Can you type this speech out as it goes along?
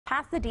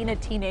Pasadena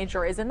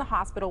teenager is in the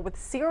hospital with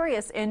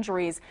serious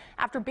injuries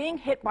after being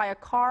hit by a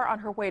car on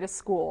her way to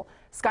school.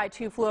 Sky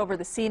 2 flew over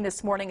the scene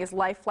this morning as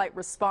Life Flight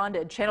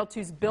responded. Channel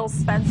 2's Bill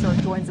Spencer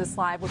joins us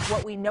live with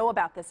what we know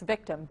about this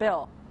victim.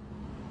 Bill.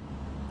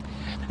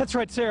 That's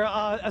right,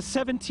 Sarah. A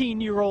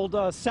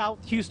 17-year-old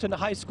South Houston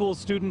High School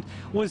student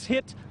was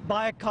hit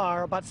by a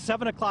car about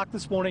 7 o'clock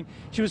this morning.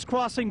 She was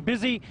crossing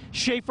busy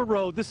Schaefer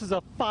Road. This is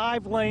a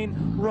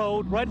 5-lane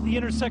road right at the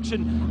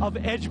intersection of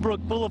Edgebrook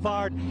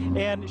Boulevard,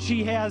 and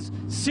she has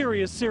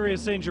serious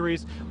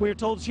injuries. We are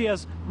told she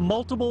has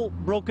multiple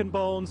broken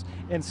bones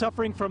and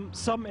suffering from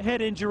some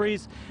head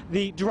injuries.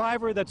 The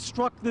driver that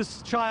struck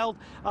this child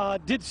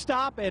did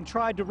stop and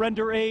tried to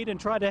render aid and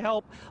tried to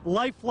help.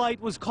 Life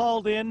Flight was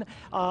called in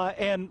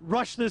and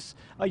rushed this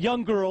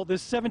young girl,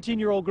 this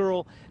 17-year-old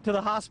girl, to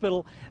the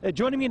hospital.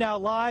 Joining me now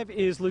live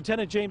is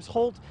Lieutenant James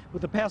Holt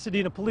with the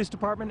Pasadena Police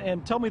Department.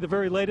 And tell me the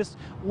very latest.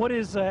 What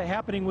is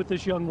happening with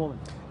this young woman?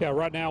 Yeah,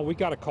 right now we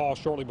got a call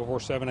shortly before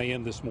 7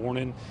 a.m. this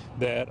morning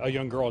that a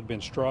young girl had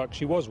been struck.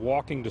 She was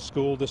walking to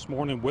school this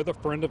morning with a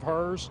friend of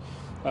hers.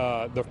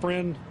 The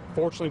friend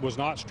fortunately was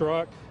not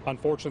struck.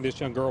 Unfortunately, this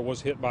young girl was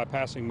hit by a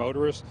passing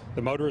motorist.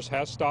 The motorist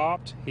has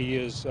stopped. He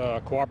is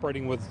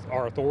cooperating with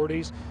our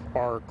authorities.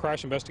 Our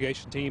crash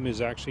investigation team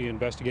is actually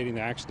investigating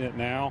the accident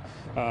now.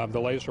 The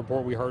latest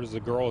report we heard is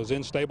the girl is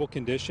in stable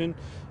condition.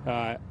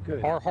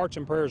 Our hearts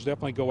and prayers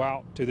definitely go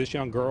out to this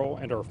young girl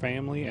and her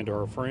family and to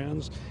her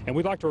friends. And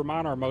we'd like to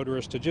remind our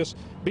motorists to just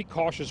be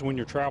cautious when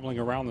you're traveling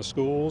around the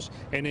schools.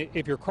 And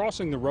if you're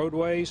crossing the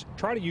roadways,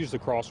 try to use the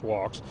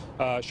crosswalks.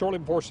 Shortly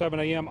before 7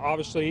 a.m.,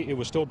 obviously, it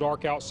was still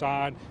dark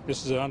outside.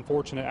 This is an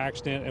unfortunate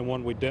accident and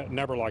one we'd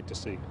never like to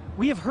see.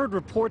 We have heard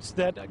reports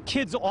that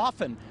kids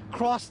often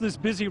cross this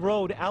busy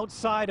road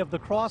outside of the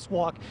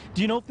crosswalk.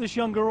 Do you know if this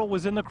young girl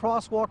was in the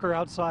crosswalk or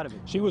outside of it?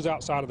 She was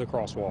outside of the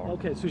crosswalk.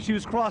 Okay, so she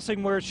was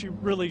crossing where she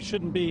really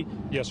shouldn't be.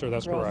 Yes, sir,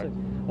 that's correct.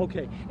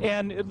 Okay,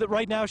 and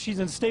right now she's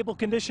in stable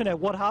condition at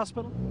what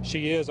hospital?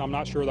 She is. I'm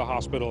not sure of the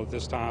hospital at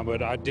this time,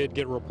 but I did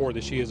get a report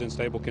that she is in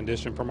stable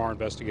condition from our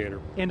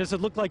investigator. And does it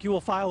look like you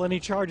will file any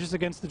charges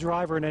against the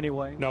driver in any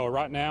way? No,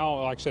 right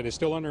now, like I said, it's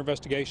still under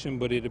investigation,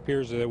 but it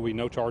appears that there will be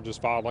no charges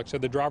filed. Like I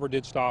said, the driver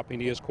did stop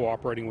and he is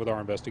cooperating with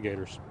our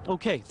investigators.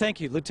 Okay, thank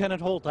you,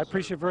 Lieutenant Holt. I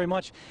appreciate it very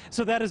much.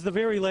 So that is the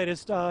very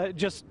latest.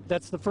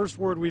 That's the first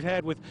word we've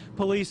had with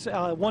police.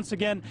 Once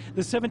again,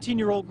 the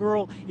 17-year-old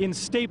girl in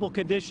stable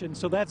condition,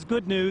 so that's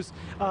good news.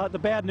 The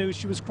bad news,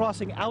 she was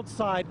crossing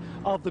outside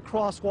of the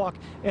crosswalk,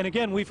 and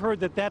again, we've heard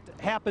that that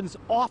happens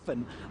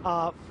often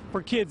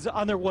for kids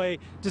on their way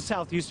to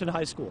South Houston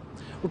High School.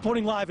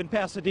 Reporting live in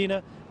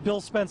Pasadena,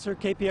 Bill Spencer,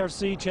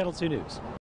 KPRC, Channel 2 News.